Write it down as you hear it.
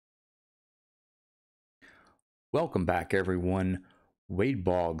Welcome back, everyone. Wade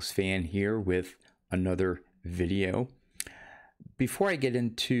Boggs fan here with another video. Before I get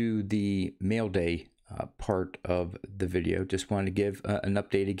into the Mailday part of the video, just wanted to give an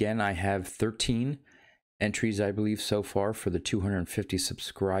update again. I have 13 entries, I believe, so far for the 250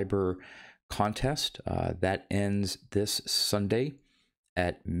 subscriber contest. That ends this Sunday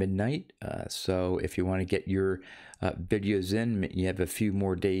at midnight. So if you want to get your videos in, you have a few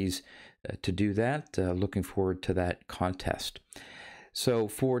more days to do that. Looking forward to that contest. So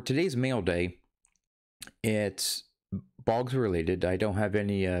for today's mail day, it's Boggs related. I don't have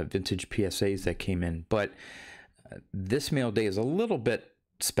any vintage PSAs that came in, but this mail day is a little bit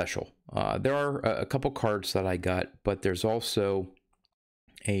special. There are a couple cards that I got, but there's also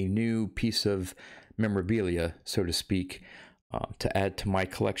a new piece of memorabilia, so to speak, to add to my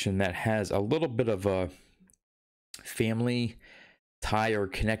collection that has a little bit of a family tie or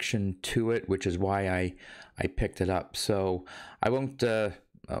connection to it, which is why I picked it up. So I won't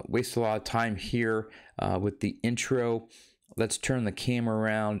waste a lot of time here with the intro. Let's turn the camera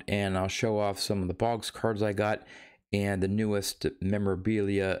around and I'll show off some of the Boggs cards I got and the newest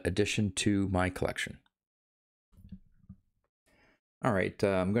memorabilia addition to my collection. All right,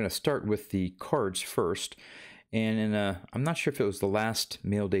 I'm going to start with the cards first. And in I'm not sure if it was the last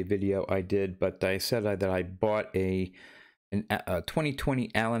mail day video I did, but I said that I bought a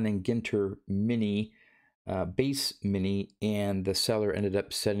 2020 Allen and Ginter mini, base mini, and the seller ended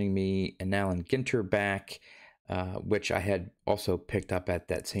up sending me an Allen Ginter back, which I had also picked up at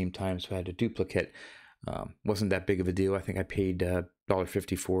that same time, so I had a duplicate. Wasn't that big of a deal. I think I paid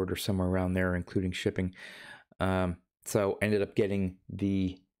 $1.50 for it or somewhere around there, including shipping. So I ended up getting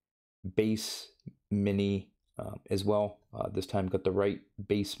the base mini as well. This time got the right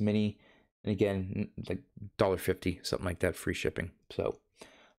base mini, and again, like $1.50, something like that, free shipping. So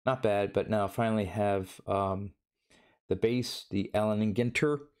not bad. But now I finally have the base, the Allen and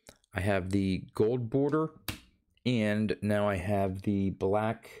Ginter. I have the gold border, and now I have the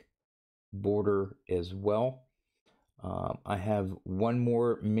black border as well. I have one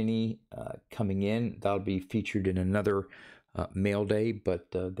more mini coming in. That'll be featured in another mail day,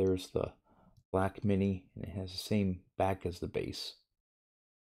 but there's the black mini, and it has the same back as the base.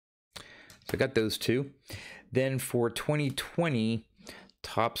 So I got those two. Then for 2020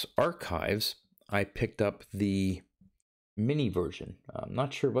 Topps Archives, I picked up the mini version. I'm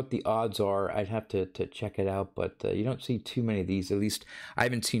not sure what the odds are. I'd have to check it out, but you don't see too many of these. At least I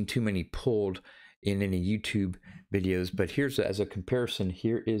haven't seen too many pulled in any YouTube videos. But here's, as a comparison,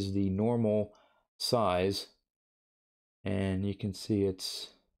 here is the normal size, and you can see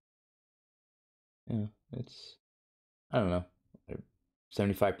it's I don't know,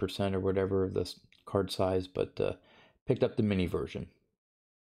 75% or whatever of the card size, but picked up the mini version.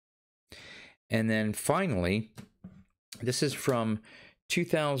 And then finally, this is from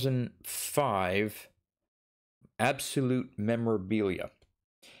 2005 Absolute Memorabilia.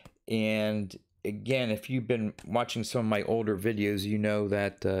 And again, if you've been watching some of my older videos, you know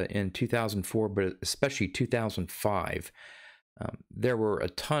that in 2004, but especially 2005, there were a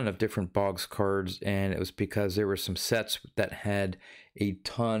ton of different Boggs cards, and it was because there were some sets that had a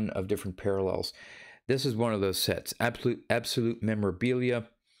ton of different parallels. This is one of those sets. Absolute Memorabilia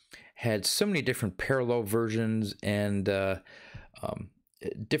had so many different parallel versions and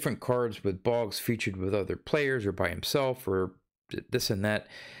different cards with Boggs featured with other players or by himself or this and that.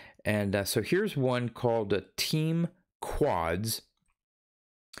 And so here's one called Team Quads,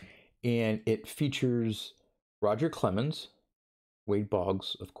 and it features Roger Clemens, Wade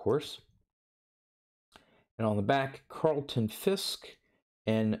Boggs, of course, and on the back, Carlton Fisk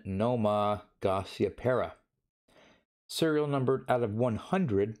and Noma Garciaparra. Serial numbered out of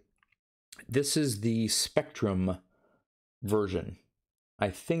 100. This is the Spectrum version. I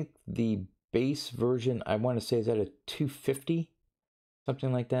think the base version, I want to say, is at a 250,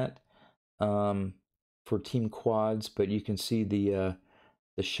 something like that, for Team Quads. But you can see the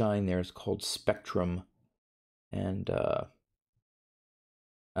shine there is called Spectrum, and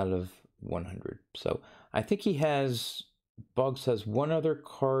out of 100. So I think Boggs has one other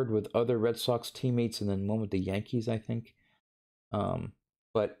card with other Red Sox teammates and then one with the Yankees, I think.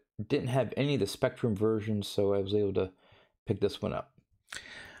 But didn't have any of the Spectrum versions, so I was able to pick this one up.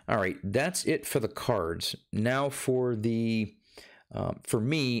 All right, that's it for the cards. Now for the, for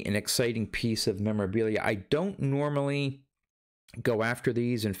me, an exciting piece of memorabilia. I don't normally go after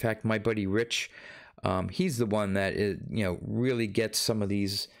these. In fact, my buddy Rich, he's the one that really gets some of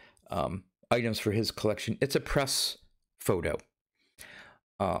these items for his collection. It's a press photo,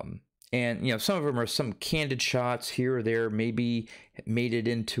 And, you know, some of them are some candid shots here or there, maybe made it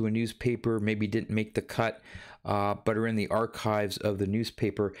into a newspaper, maybe didn't make the cut, but are in the archives of the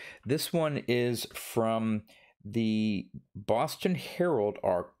newspaper. This one is from the Boston Herald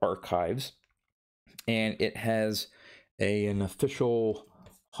archives, and it has an official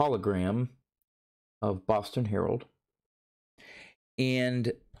hologram of Boston Herald.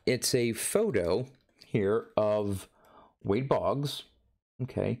 And it's a photo here of Wade Boggs,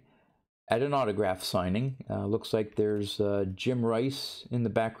 okay, at an autograph signing. Looks like there's Jim Rice in the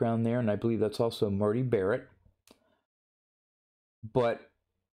background there, and I believe that's also Marty Barrett. But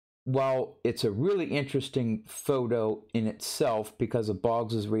while it's a really interesting photo in itself because of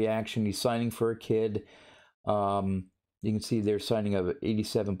Boggs' reaction, he's signing for a kid. You can see they're signing of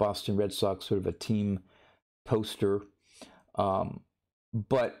 '87 Boston Red Sox, sort of a team poster.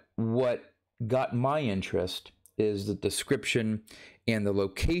 But what got my interest is the description and the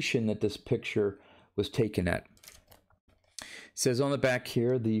location that this picture was taken at. It says on the back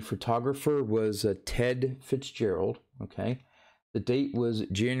here, the photographer was Ted Fitzgerald, okay? The date was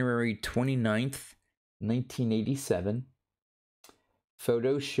January 29th, 1987.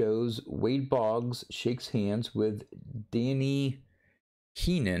 Photo shows Wade Boggs shakes hands with Danny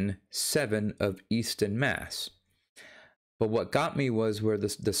Heenan, 7 of Easton, Mass. But what got me was where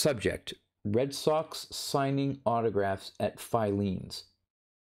the subject, Red Sox signing autographs at Filene's.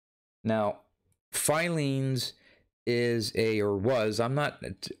 Now, Filene's is or was, I'm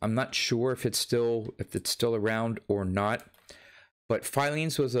not sure if it's still around or not, but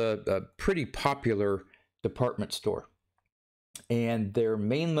Filene's was a pretty popular department store, and their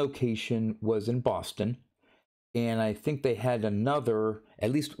main location was in Boston, and I think they had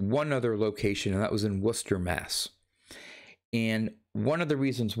at least one other location, and that was in Worcester, Mass. And one of the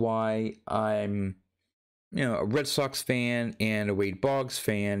reasons why I'm, a Red Sox fan and a Wade Boggs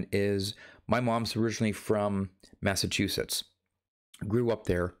fan is my mom's originally from Massachusetts, grew up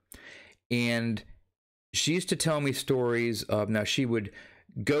there, and she used to tell me stories of, now she would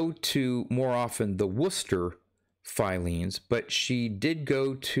go to more often the Worcester Filene's, but she did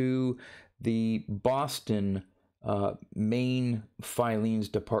go to the Boston main Filene's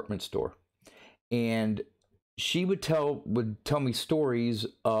department store, and she would tell me stories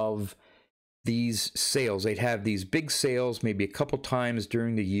of these sales. They'd have these big sales maybe a couple times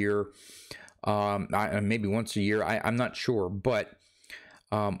during the year, maybe once a year. I'm not sure, but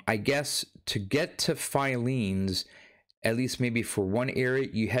I guess to get to Filene's, at least maybe for one area,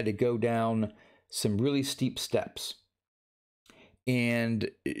 you had to go down some really steep steps.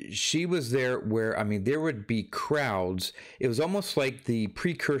 And she was there where, I mean, there would be crowds. It was almost like the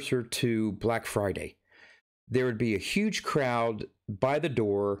precursor to Black Friday. There would be a huge crowd by the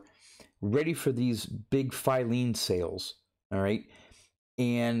door ready for these big Filene sales, all right?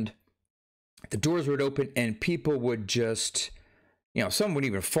 And the doors would open and people would just, some would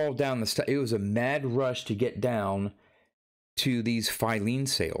even fall down the steps. It was a mad rush to get down to these Filene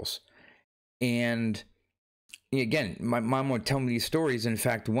sales. And again, my mom would tell me these stories. In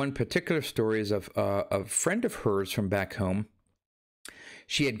fact, one particular story is of a friend of hers from back home.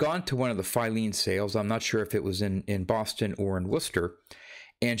 She had gone to one of the Filene sales. I'm not sure if it was in Boston or in Worcester.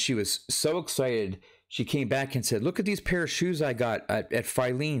 And she was so excited. She came back and said, look at these pair of shoes I got at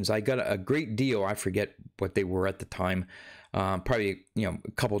Filene's. I got a great deal. I forget what they were at the time. Probably, a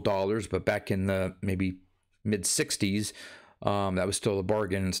couple dollars, but back in the maybe mid 60s, that was still a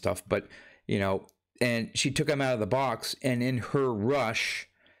bargain and stuff. But, and she took them out of the box, and in her rush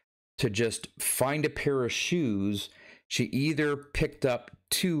to just find a pair of shoes, she either picked up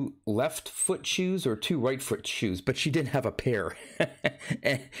 2 left foot shoes or 2 right foot shoes, but she didn't have a pair.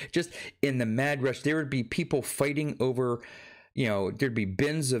 And just in the mad rush, there would be people fighting over, there'd be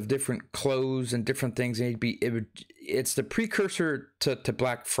bins of different clothes and different things. And it's the precursor to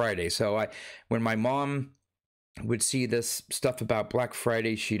Black Friday. So when my mom would see this stuff about Black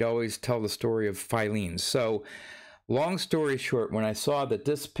Friday, she'd always tell the story of Filene's. So long story short, when I saw that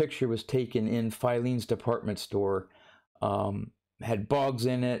this picture was taken in Filene's department store, had Boggs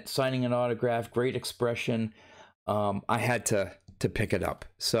in it, signing an autograph, great expression, I had to pick it up.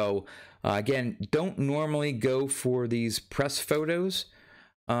 So again, don't normally go for these press photos,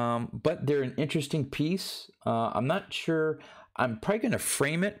 but they're an interesting piece. I'm not sure. I'm probably going to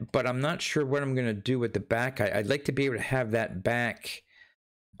frame it, but I'm not sure what I'm going to do with the back. I'd like to be able to have that back.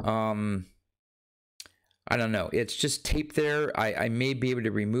 I don't know. It's just taped there. I may be able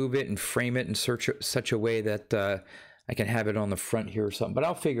to remove it and frame it in such a way that I can have it on the front here or something. But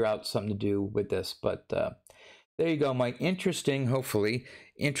I'll figure out something to do with this. But there you go. My hopefully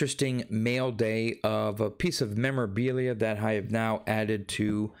interesting mail day of a piece of memorabilia that I have now added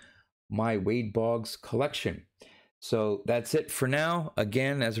to my Wade Boggs collection. So that's it for now.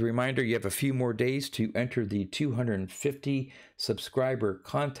 Again, as a reminder, you have a few more days to enter the 250 subscriber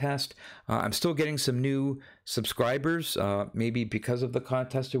contest. I'm still getting some new subscribers, maybe because of the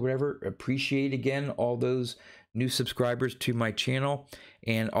contest or whatever. Appreciate again all those new subscribers to my channel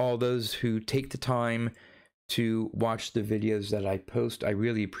and all those who take the time to watch the videos that I post. I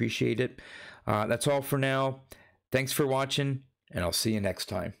really appreciate it. That's all for now. Thanks for watching, and I'll see you next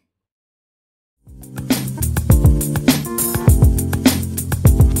time.